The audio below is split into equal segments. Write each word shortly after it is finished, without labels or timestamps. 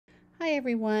Hi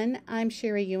everyone, I'm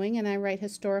Sherry Ewing and I write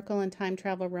historical and time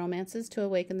travel romances to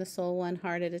awaken the soul one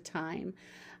heart at a time.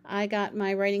 I got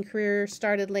my writing career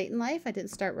started late in life. I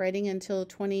didn't start writing until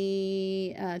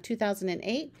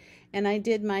 2008, and I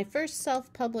did my first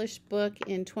self-published book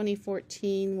in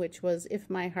 2014, which was If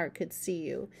My Heart Could See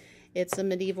You. It's a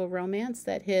medieval romance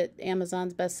that hit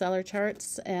Amazon's bestseller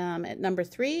charts at number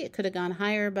 3. It could have gone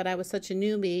higher, but I was such a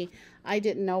newbie, I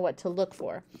didn't know what to look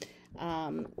for.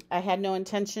 I had no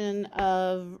intention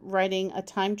of writing a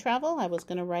time travel. I was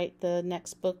going to write the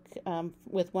next book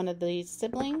with one of the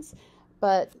siblings,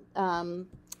 but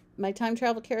my time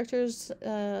travel characters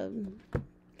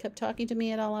kept talking to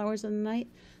me at all hours of the night,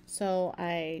 so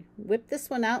I whipped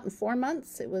this one out in 4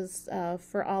 months. It was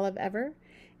For All of Ever,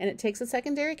 and it takes a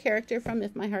secondary character from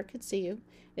If My Heart Could See You.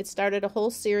 It started a whole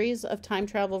series of time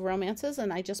travel romances,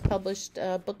 and I just published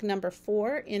book number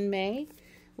 4 in May,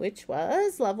 which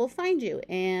was Love Will Find You.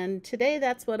 And today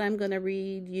that's what I'm going to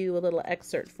read you a little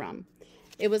excerpt from.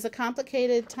 It was a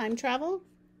complicated time travel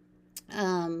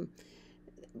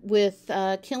with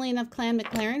Killian of Clan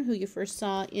MacLaren, who you first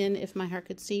saw in If My Heart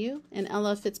Could See You, and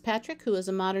Ella Fitzpatrick, who is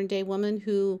a modern-day woman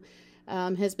who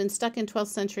has been stuck in 12th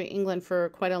century England for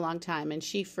quite a long time, and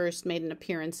she first made an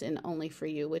appearance in Only for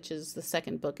You, which is the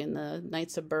second book in the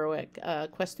Knights of Berwick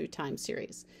Quest Through Time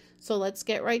series. So let's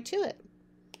get right to it.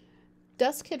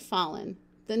 Dusk had fallen,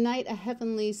 the night a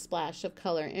heavenly splash of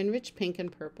color in rich pink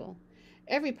and purple.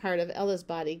 Every part of Ella's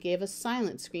body gave a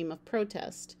silent scream of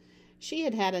protest. She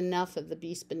had had enough of the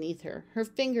beast beneath her. Her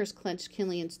fingers clenched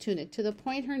Killian's tunic to the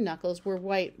point her knuckles were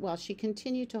white while she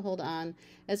continued to hold on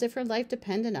as if her life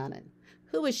depended on it.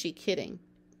 Who was she kidding?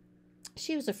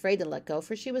 She was afraid to let go,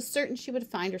 for she was certain she would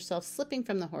find herself slipping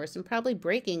from the horse and probably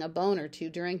breaking a bone or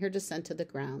two during her descent to the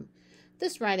ground.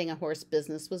 This riding a horse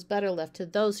business was better left to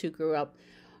those who grew up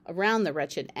around the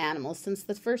wretched animal since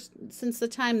the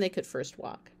time they could first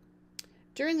walk.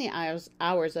 During the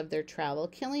hours of their travel,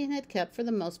 Killian had kept for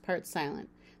the most part silent.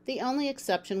 The only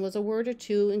exception was a word or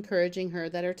two encouraging her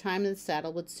that her time in the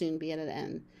saddle would soon be at an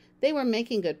end. They were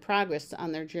making good progress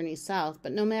on their journey south,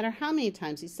 but no matter how many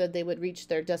times he said they would reach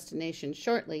their destination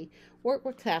shortly,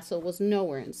 Wartburg Castle was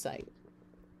nowhere in sight.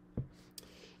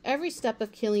 Every step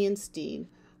of Killian's steed,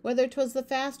 whether 'twas the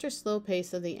fast or slow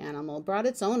pace of the animal, brought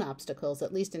its own obstacles,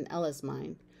 at least in Ella's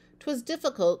mind. 'Twas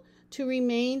difficult to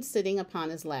remain sitting upon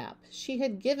his lap. She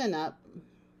had given up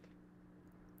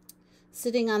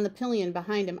sitting on the pillion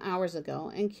behind him hours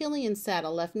ago, and Killian's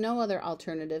saddle left no other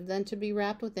alternative than to be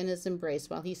wrapped within his embrace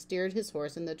while he steered his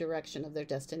horse in the direction of their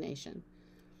destination.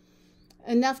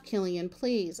 "Enough, Killian,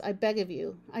 please, I beg of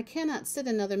you. I cannot sit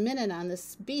another minute on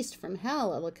this beast from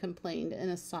hell," Ella complained in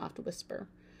a soft whisper.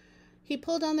 He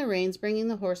pulled on the reins, bringing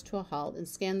the horse to a halt, and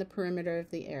scanned the perimeter of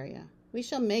the area. "We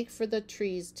shall make for the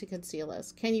trees to conceal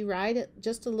us. Can you ride it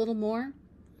just a little more?"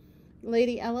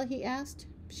 "Lady Ella?" he asked.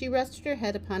 She rested her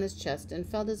head upon his chest and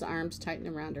felt his arms tighten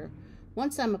around her.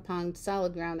 "Once I'm upon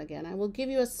solid ground again, I will give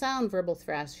you a sound verbal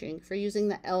thrashing for using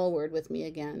the L word with me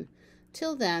again.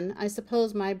 Till then, I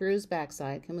suppose my bruised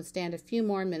backside can withstand a few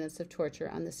more minutes of torture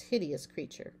on this hideous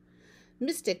creature."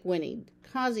 Mystic whinnied,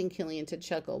 causing Killian to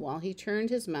chuckle while he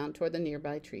turned his mount toward the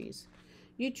nearby trees.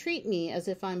 "You treat me as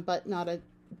if I'm but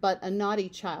a naughty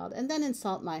child, and then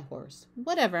insult my horse.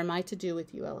 Whatever am I to do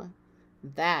with you, Ella?"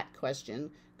 That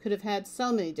question could have had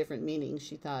so many different meanings,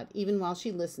 she thought, even while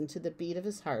she listened to the beat of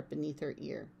his heart beneath her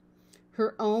ear.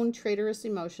 Her own traitorous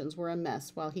emotions were a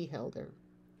mess while he held her.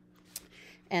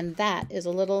 And that is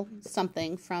a little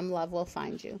something from Love Will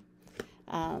Find You.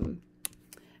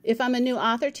 If I'm a new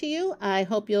author to you, I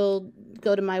hope you'll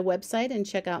go to my website and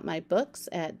check out my books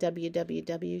at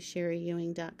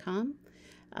www.sherryewing.com.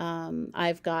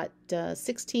 I've got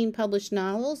 16 published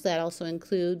novels that also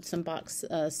include some box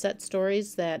set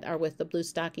stories that are with the Blue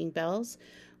Stocking Bells.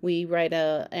 We write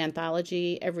an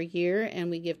anthology every year,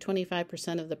 and we give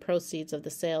 25% of the proceeds of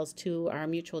the sales to our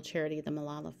mutual charity, the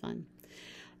Malala Fund.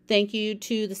 Thank you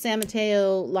to the San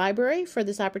Mateo Library for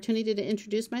this opportunity to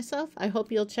introduce myself. I hope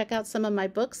you'll check out some of my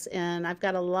books, and I've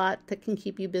got a lot that can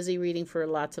keep you busy reading for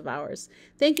lots of hours.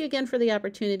 Thank you again for the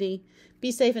opportunity.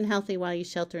 Be safe and healthy while you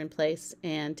shelter in place,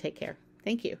 and take care.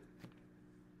 Thank you.